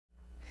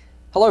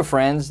Hello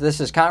friends, this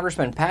is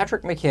Congressman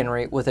Patrick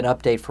McHenry with an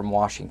update from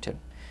Washington.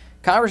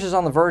 Congress is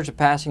on the verge of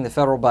passing the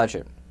federal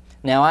budget.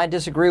 Now, I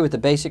disagree with the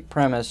basic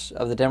premise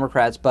of the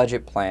Democrats'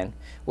 budget plan,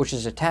 which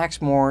is to tax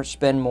more,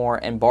 spend more,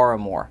 and borrow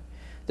more.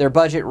 Their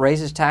budget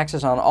raises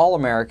taxes on all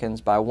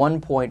Americans by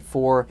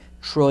 $1.4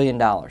 trillion.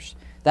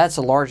 That's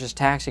the largest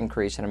tax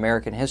increase in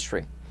American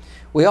history.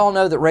 We all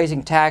know that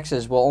raising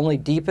taxes will only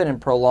deepen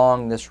and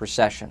prolong this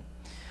recession.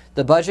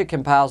 The budget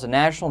compiles a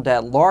national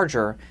debt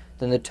larger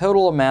than the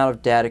total amount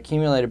of debt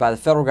accumulated by the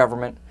federal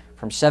government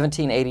from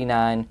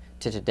 1789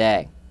 to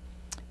today.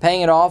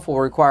 Paying it off will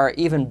require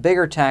even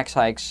bigger tax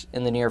hikes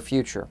in the near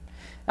future.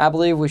 I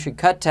believe we should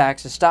cut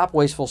taxes, stop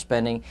wasteful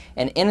spending,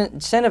 and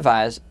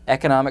incentivize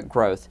economic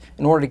growth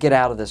in order to get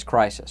out of this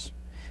crisis.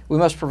 We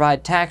must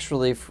provide tax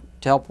relief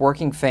to help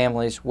working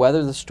families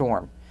weather the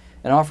storm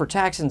and offer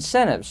tax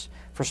incentives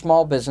for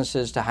small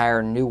businesses to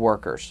hire new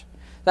workers.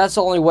 That's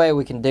the only way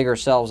we can dig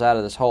ourselves out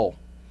of this hole.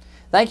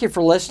 Thank you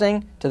for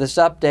listening to this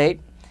update,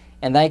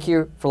 and thank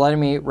you for letting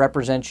me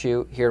represent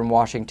you here in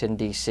Washington,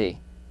 D.C.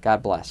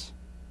 God bless.